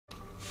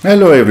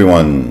Hello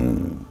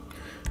everyone.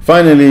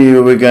 Finally,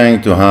 we're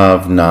going to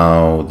have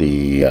now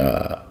the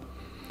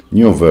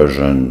new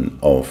version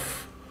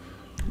of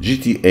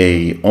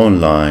GTA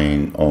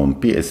Online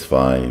on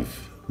PS5,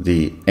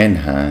 the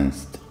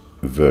enhanced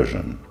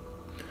version.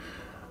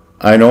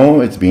 I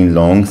know it's been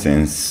long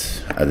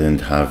since I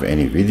didn't have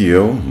any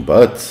video,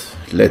 but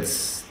let's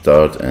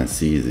start and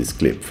see this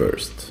clip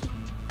first.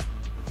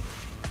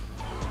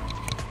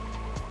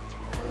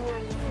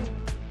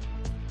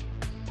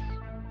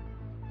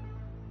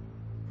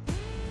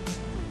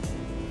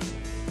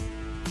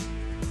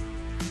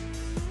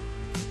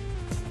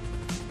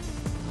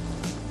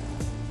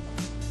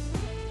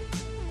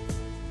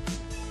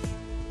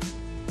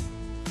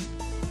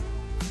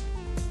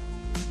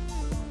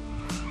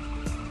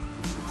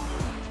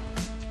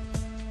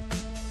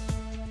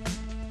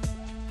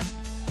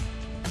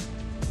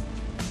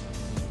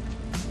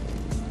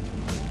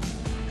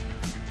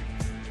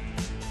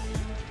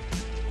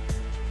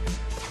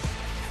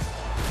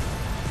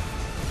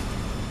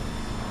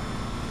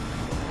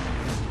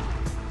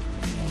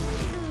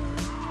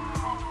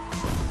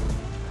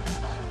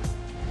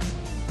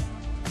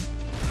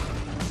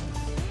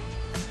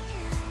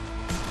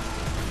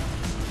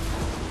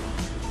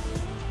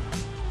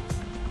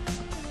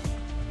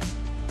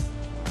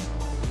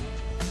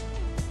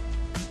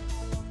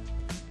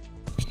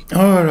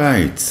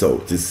 Alright, so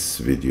this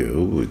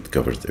video, it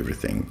covers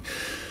everything.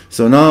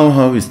 So now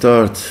how we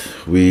start,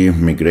 we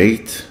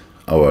migrate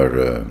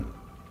our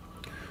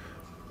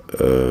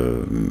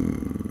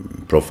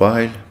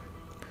profile,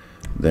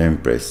 then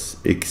press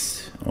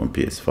X on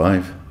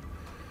PS5,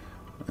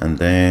 and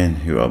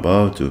then you're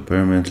about to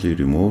permanently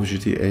remove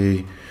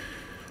GTA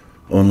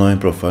Online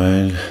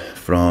profile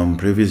from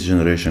previous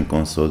generation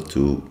console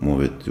to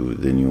move it to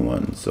the new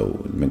one.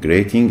 So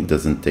migrating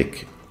doesn't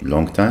take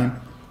long time,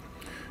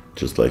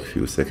 just like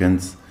few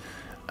seconds,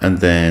 and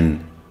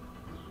then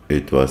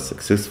it was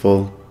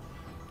successful,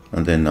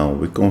 and then now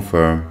we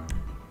confirm,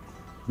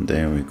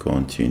 then we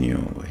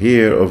continue.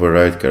 Here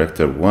override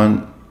character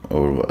 1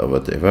 or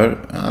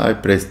whatever, I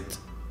pressed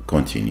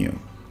continue.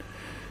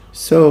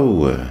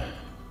 So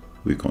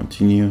we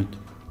continued,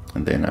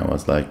 and then I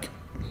was like,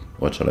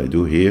 what shall I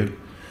do here?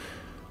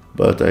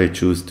 But I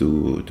choose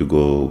to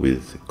go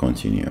with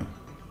continue.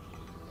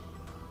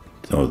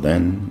 So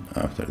then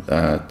after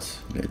that,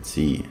 let's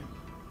see.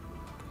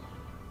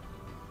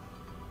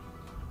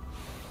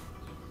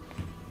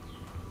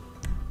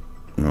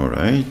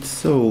 Alright,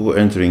 so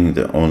entering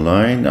the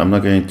online, I'm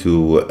not going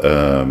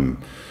to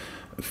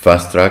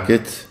fast track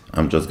it.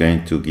 I'm just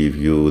going to give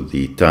you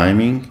the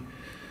timing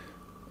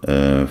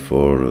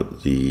for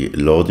the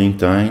loading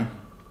time,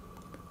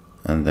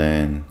 and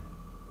then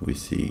we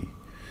see.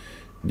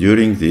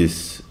 During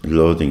this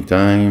loading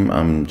time,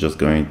 I'm just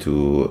going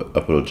to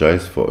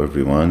apologize for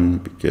everyone,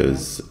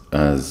 because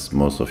as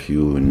most of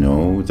you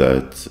know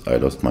that I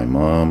lost my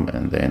mom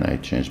and then I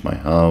changed my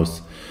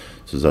house,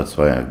 so that's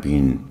why I've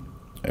been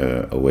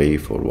away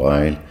for a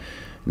while.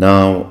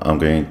 Now I'm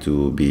going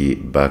to be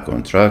back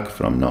on track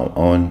from now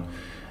on.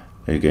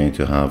 You're going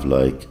to have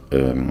like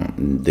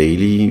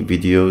daily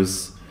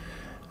videos,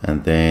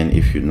 and then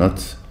if you're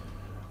not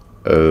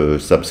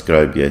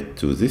subscribed yet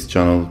to this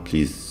channel,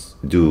 please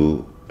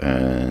do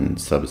and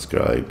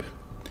subscribe.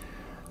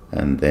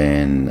 And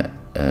then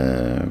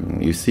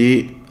you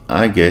see,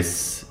 I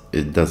guess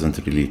it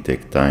doesn't really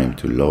take time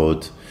to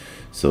load,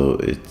 so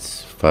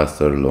it's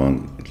faster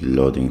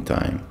loading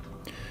time.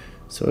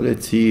 So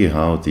let's see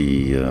how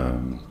the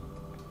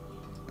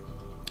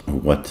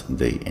what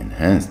they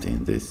enhanced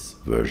in this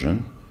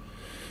version.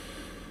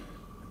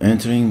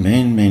 Entering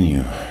main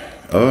menu.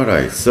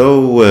 Alright,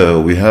 so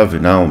we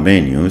have now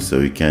menu, so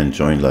you can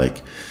join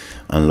like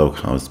unlock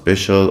house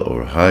special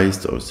or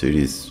heist or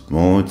series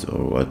mode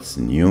or what's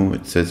new,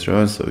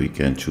 etc. So you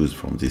can choose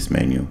from this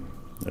menu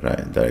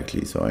right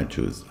directly. So I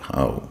choose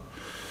how.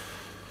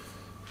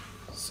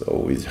 So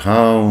with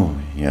how,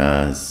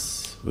 yes,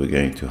 we're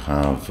going to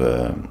have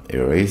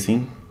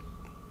erasing,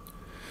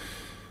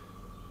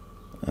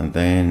 and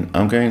then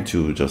I'm going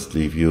to just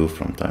leave you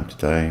from time to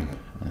time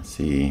and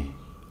see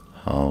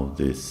how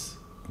this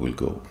will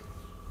go.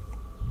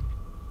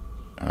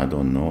 I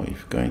don't know if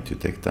it's going to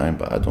take time,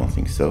 but I don't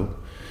think so.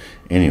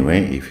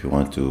 Anyway, if you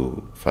want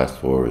to fast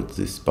forward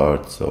this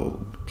part,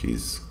 so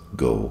please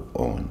go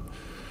on.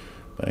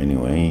 But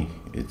anyway,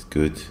 it's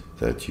good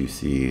that you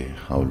see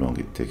how long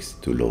it takes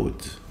to load.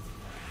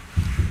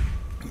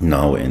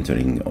 Now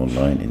entering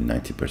online in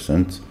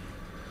 90%.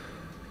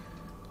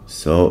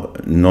 So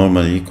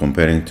normally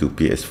comparing to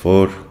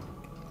PS4,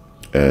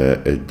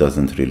 it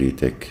doesn't really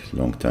take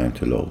long time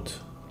to load.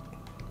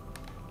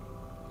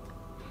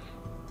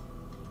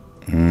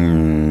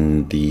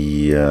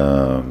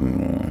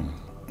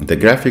 The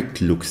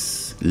graphic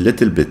looks a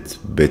little bit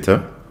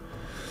better,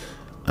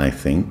 I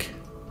think.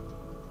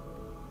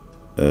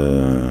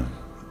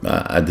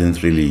 I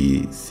didn't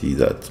really see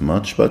that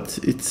much, but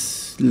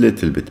it's a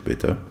little bit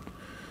better.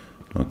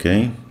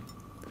 Okay,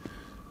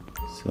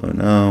 so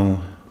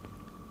now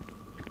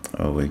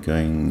we're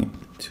going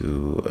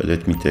to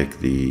let me take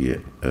the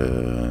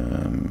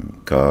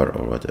car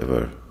or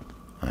whatever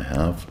I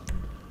have.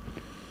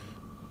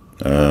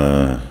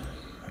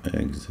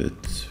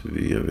 Exit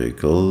via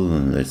vehicle,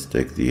 and let's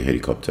take the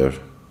helicopter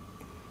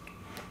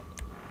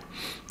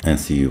and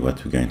see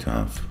what we're going to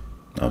have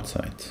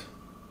outside.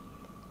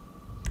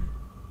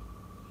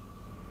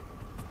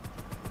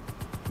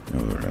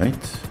 All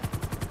right.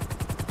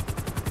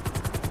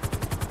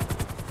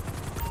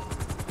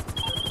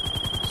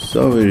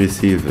 So we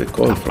receive a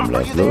call from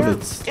Laszlo.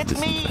 It's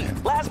me,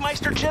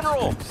 Lazmeister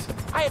General.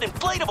 I had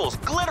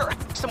inflatables, glitter,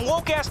 some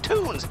woke-ass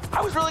tunes.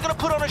 I was really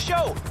gonna put on a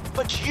show,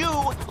 but you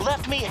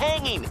left me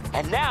hanging,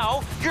 and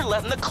now you're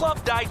letting the club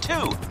die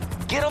too.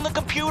 Get on the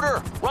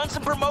computer, run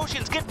some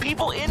promotions, get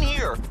people in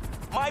here.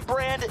 My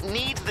brand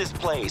needs this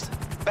place,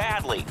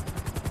 badly.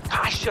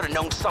 I should have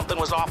known something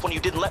was off when you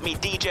didn't let me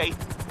DJ.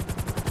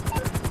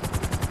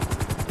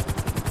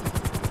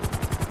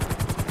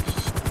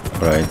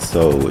 Right,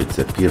 so it's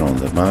appear on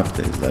the map.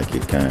 There's like a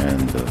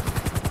kind of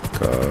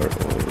car,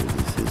 or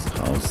this is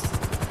house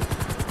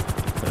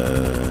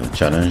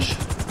challenge.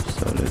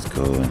 So let's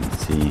go and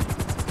see.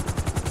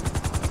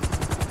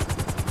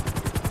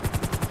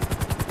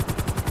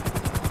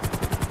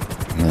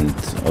 And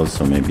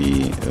also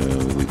maybe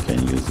we can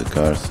use the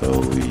car so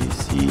we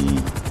see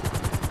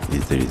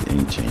if there is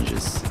any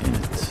changes in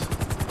it,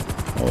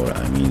 or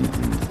I mean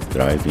in the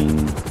driving.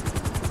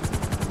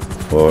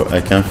 Or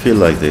I can feel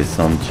like there's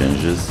some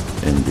changes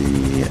in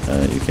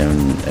the, you can,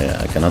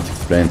 I cannot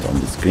explain it on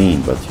the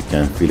screen, but you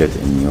can feel it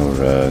in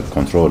your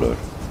controller.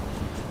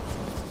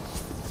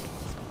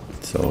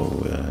 So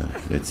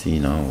let's see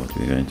now what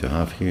we're going to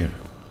have here.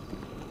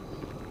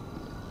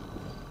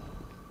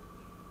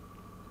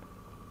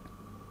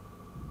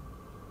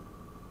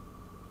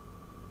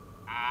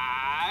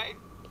 Alright,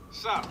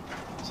 so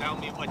tell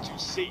me what you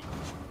see.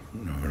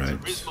 All right.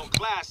 It's original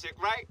classic,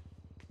 right?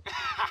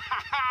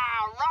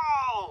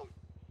 Wrong!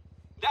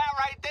 That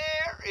right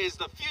there is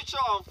the future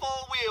on 4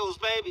 wheels,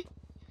 baby.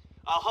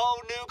 A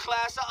whole new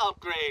class of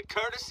upgrade,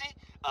 courtesy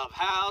of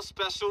how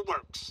Special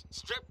works.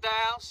 Stripped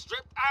down,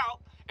 stripped out,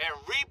 and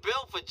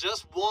rebuilt for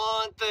just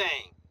one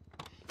thing.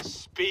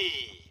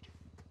 Speed.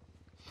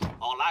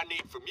 All I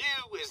need from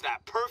you is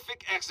that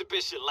perfect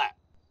exhibition lap.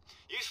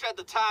 You set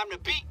the time to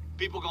beat,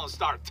 people gonna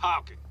start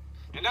talking.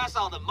 And that's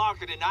all the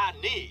marketing I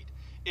need.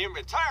 In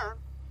return,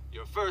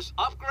 your first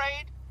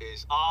upgrade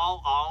is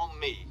all on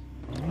me.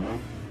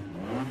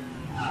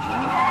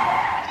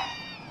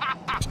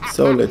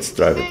 So let's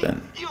drive it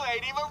then. You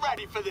ain't even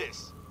ready for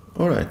this.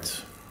 All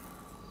right.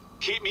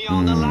 Keep me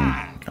on the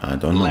line. I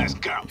don't know Let's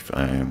go. if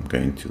I am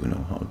going to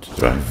know how to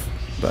drive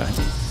back.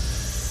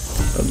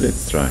 But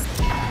let's try.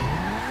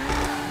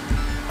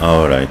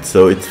 All right.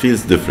 So it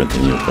feels different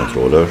in your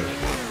controller.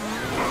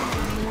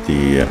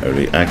 The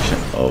reaction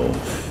of.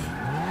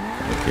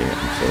 Okay,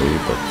 I'm sorry,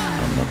 but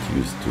I'm not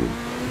used to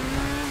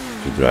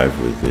drive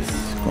with this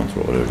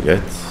controller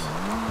yet,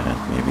 and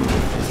maybe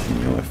with these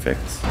new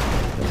effects that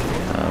we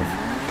have.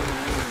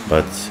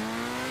 But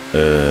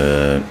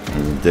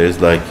there's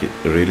like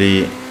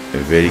really a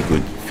very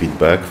good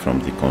feedback from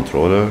the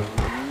controller.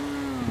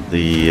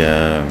 The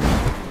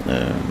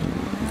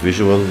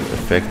visual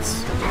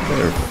effects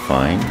are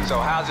fine. So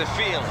how's it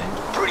feeling?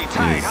 Pretty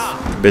tight,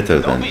 huh? Better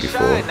Don't than be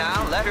before. shy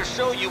now. Let her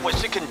show you what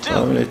she can do.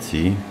 So let's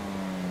see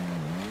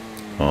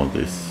how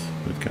this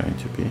is going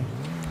to be.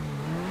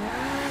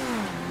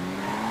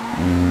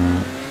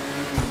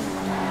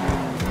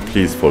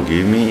 Please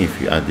forgive me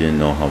if I didn't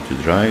know how to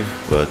drive,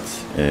 but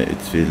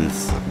it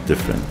feels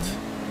different.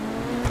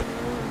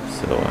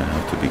 So I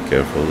have to be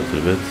careful a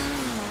little bit.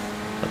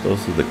 But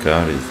also the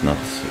car is not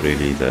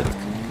really that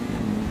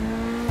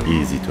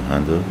easy to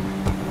handle.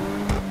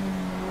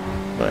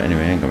 But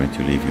anyway, I'm going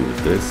to leave you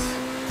with this.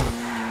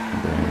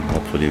 And then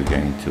hopefully we're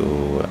going to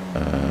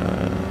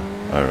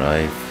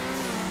arrive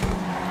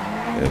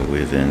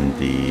within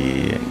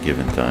the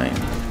given time.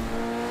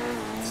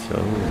 So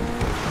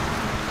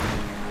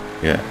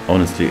yeah,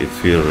 honestly it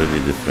feels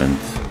really different.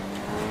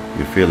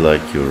 You feel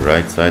like your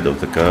right side of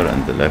the car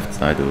and the left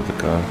side of the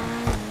car.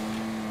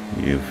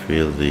 You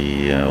feel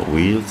the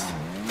wheels.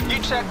 You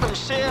check them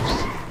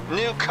shifts?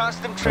 New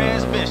custom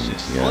transmission,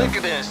 yeah.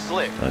 slicker than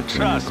slick. Like when you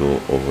Trust me. go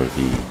over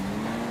the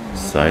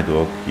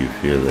sidewalk, you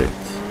feel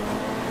it.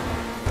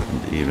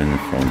 And even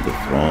from the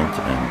front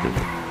and the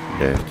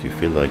left, you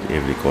feel like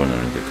every corner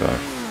in the car.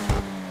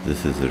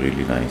 This is a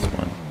really nice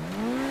one.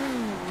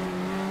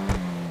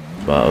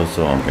 But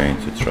also I'm going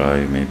to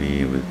try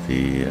maybe with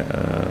the,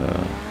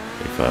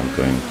 if I'm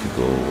going to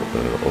go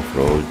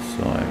off-road,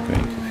 so I'm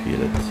going to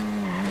feel it.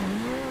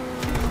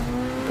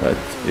 But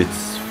it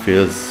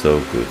feels so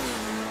good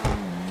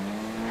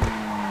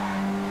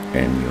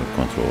in your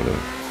controller.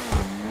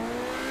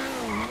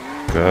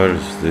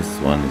 Cars, this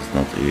one is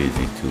not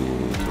easy to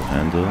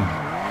handle,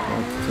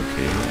 but it's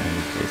okay.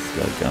 It's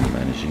like I'm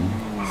managing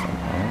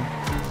somehow.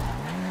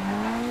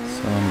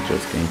 So I'm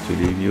just going to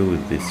leave you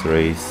with this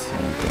race,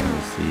 and then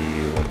we'll see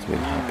what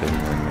will happen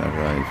when we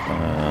arrive.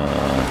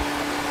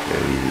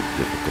 Very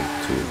difficult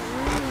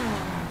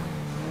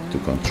to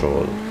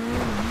control.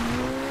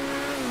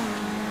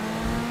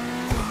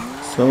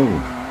 So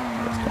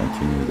let's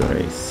continue.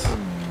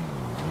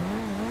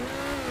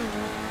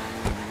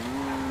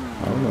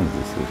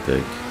 This will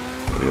take,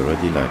 we're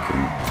already like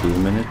in 2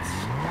 minutes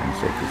and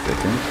 30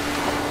 seconds.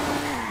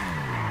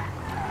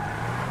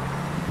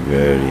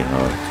 Very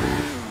hard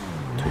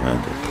to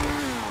handle.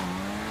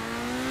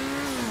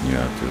 You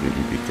have to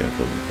really be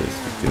careful with this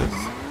because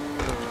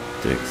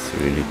it takes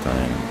really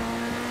time,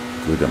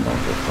 good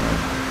amount of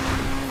time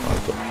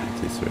out of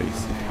this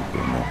race if you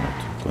don't know how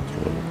to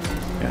control it.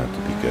 You have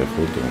to be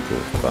careful, don't go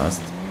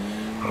fast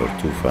or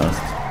too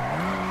fast.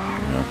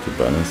 You have to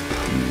balance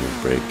between your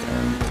brake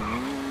and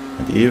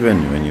even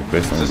when you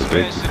press on the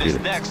brake, you feel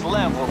it. Next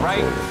level,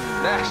 right?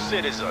 That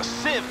shit is a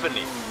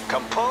symphony,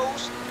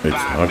 composed. It's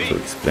hard to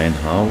explain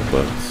how,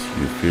 but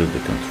you feel the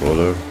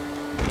controller,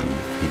 the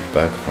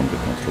feedback from the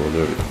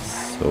controller is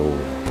so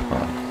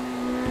high.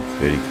 It's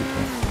very good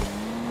one.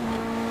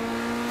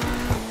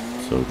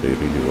 So they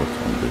really worked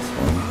on this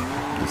one.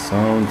 The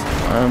sound,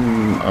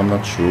 I'm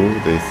not sure.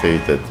 They say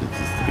that it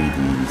is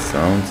 3D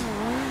sound,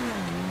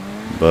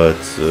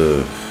 but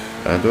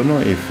I don't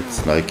know if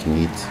it's like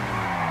need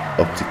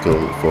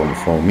optical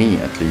for me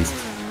at least.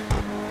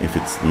 If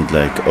it's need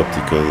like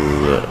optical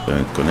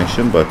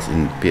connection, but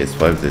in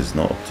PS5 there's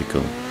no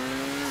optical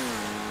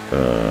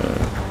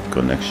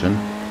connection,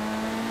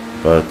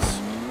 but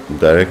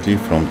directly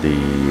from the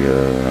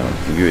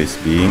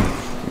USB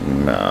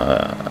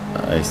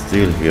I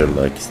still hear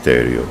like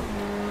stereo,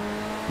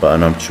 but I'm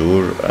not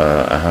sure.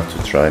 I have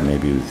to try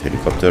maybe with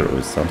helicopter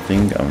or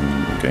something.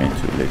 I'm going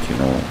to let you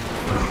know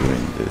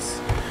during this.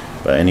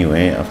 But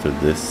anyway, after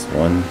this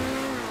one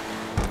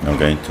I'm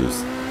going to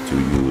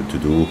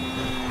do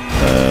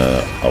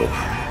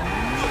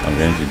I'm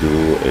going to do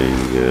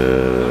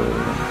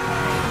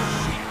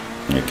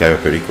a Cayo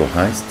Perico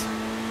heist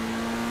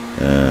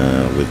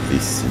with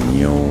this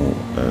new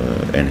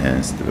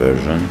enhanced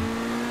version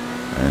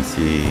and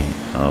see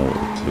how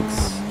it looks,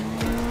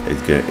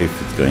 if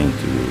it's going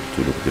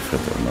to look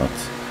different or not.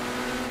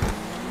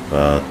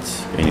 But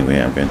anyway,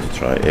 I'm going to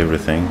try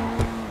everything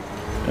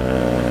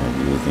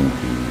using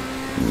the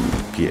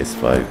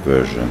PS5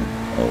 version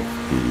of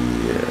the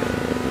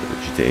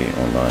GTA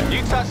Online.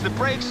 You touched the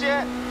brakes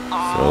yet?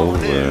 So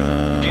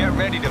get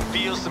ready to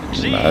feel some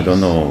cheese. I don't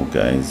know,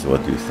 guys,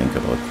 what do you think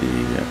about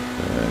the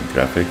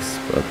graphics,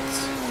 but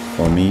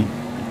for me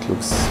it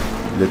looks a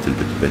little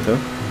bit better.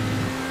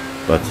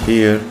 But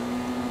here,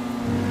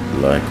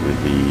 like with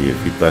the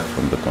feedback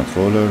from the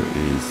controller,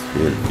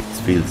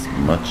 it feels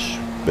much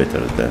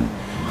better than,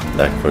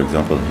 like for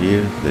example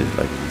here there's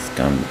like this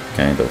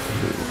kind of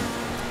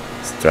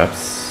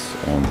straps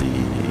on the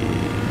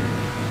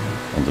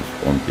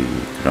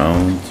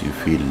ground. You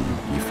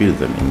feel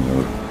them in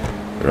your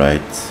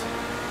right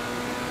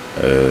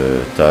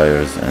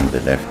tires and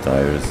the left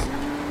tires.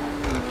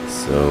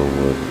 So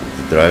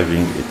the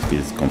driving, it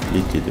feels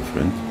completely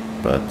different.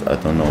 But I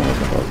don't know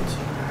what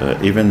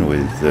about even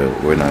with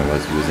when I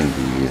was using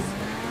the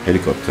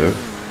helicopter,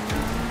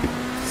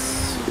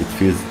 it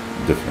feels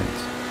different.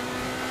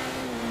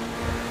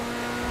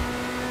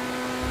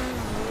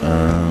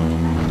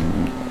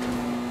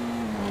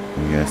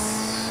 Yes.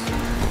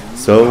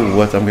 So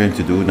what I'm going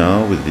to do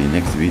now with the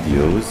next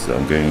videos,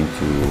 I'm going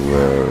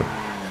to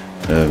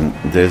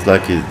there's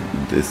like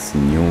this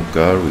new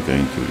car we're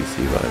going to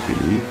receive, I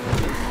believe.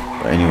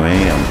 But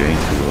anyway, I'm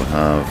going to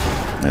have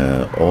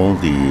all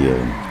the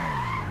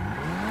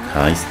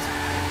heist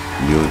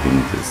using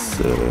this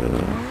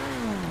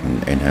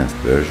enhanced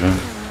version.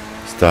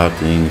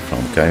 Starting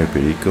from Cayo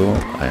Perico,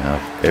 I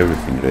have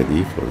everything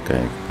ready for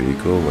Cayo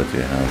Perico. What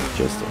we have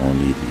just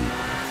only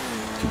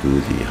to do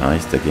the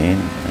heist again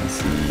and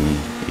see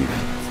if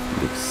it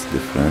looks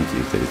different,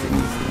 if there is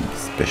anything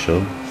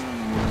special.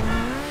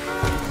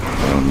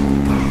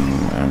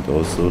 And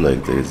also,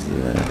 like, there's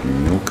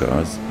new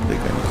cars they're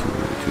going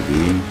to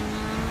be.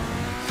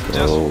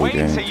 So we're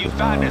going to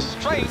have this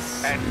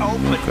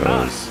new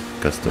cars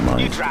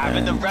customized and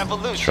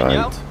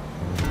tried.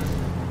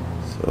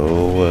 So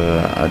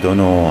I don't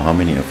know how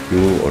many of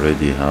you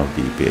already have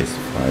the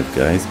PS5,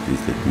 guys.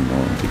 Please let me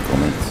know in the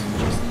comments.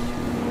 Just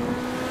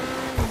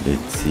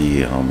let's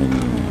see how many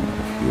of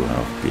you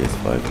have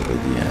PS5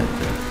 already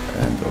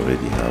and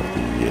already have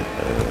the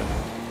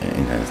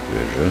enhanced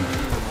version.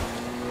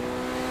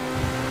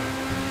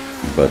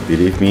 But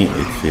believe me,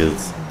 it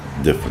feels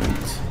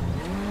different.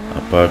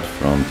 Apart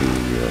from the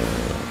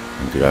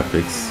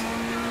graphics,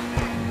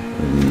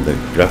 the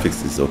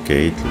graphics is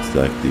okay. It looks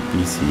like the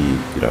PC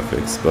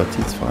graphics, but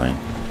it's fine.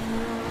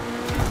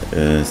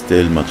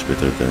 Still much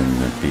better than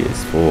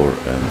PS4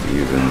 and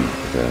even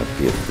the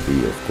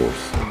PS3, of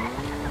course.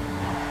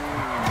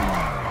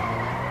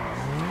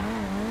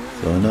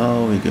 So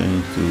now we're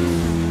going to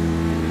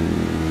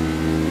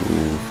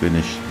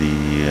finish the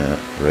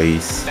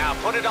race. Now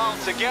put it all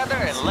together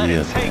and let it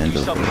at the take end you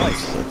of the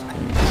someplace.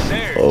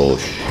 race. Oh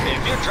shit.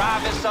 If you're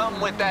driving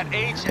something with that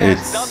It's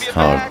HSW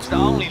hard badge, to the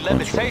only control.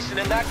 limitation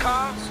in that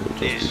car So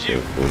just is be you.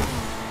 careful.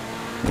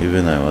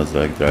 Even I was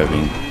like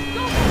driving,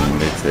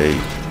 let's say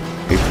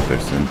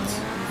 80%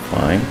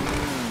 fine,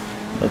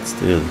 but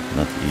still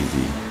not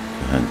easy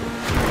to handle.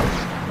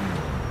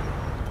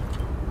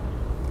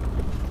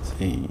 Let's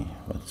see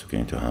what's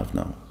going to have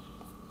now.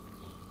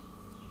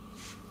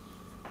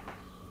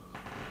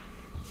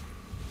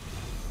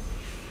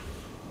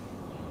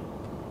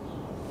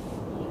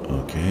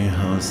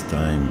 last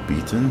time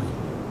beaten.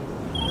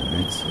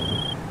 Right, so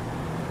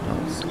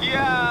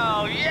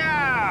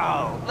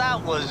Yo!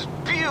 That was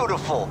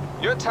beautiful.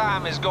 Your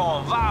time is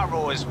going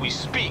viral as we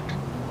speak.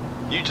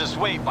 You just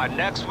wait, by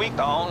next week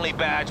the only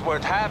badge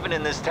worth having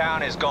in this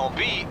town is gonna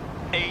be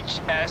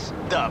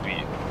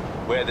HSW.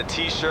 Wear the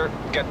t-shirt,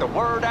 get the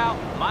word out.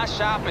 My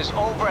shop is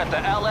over at the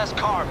LS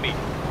car meet.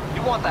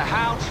 You want the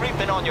hound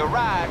treatment on your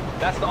ride,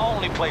 that's the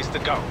only place to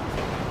go.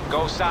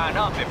 Go sign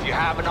up if you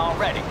haven't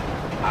already.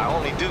 I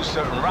only do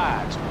certain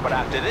rides, but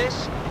after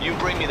this, you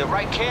bring me the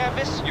right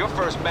canvas, your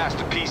first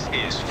masterpiece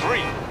is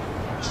free.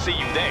 See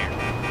you there.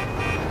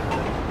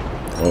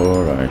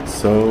 alright,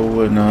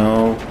 so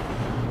now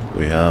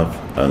we have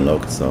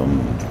unlocked some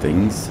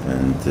things,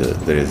 and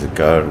there is a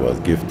car was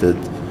gifted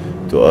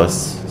to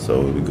us,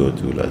 so we go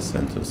to Los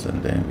Santos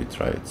and then we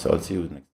try it. So I'll see you next.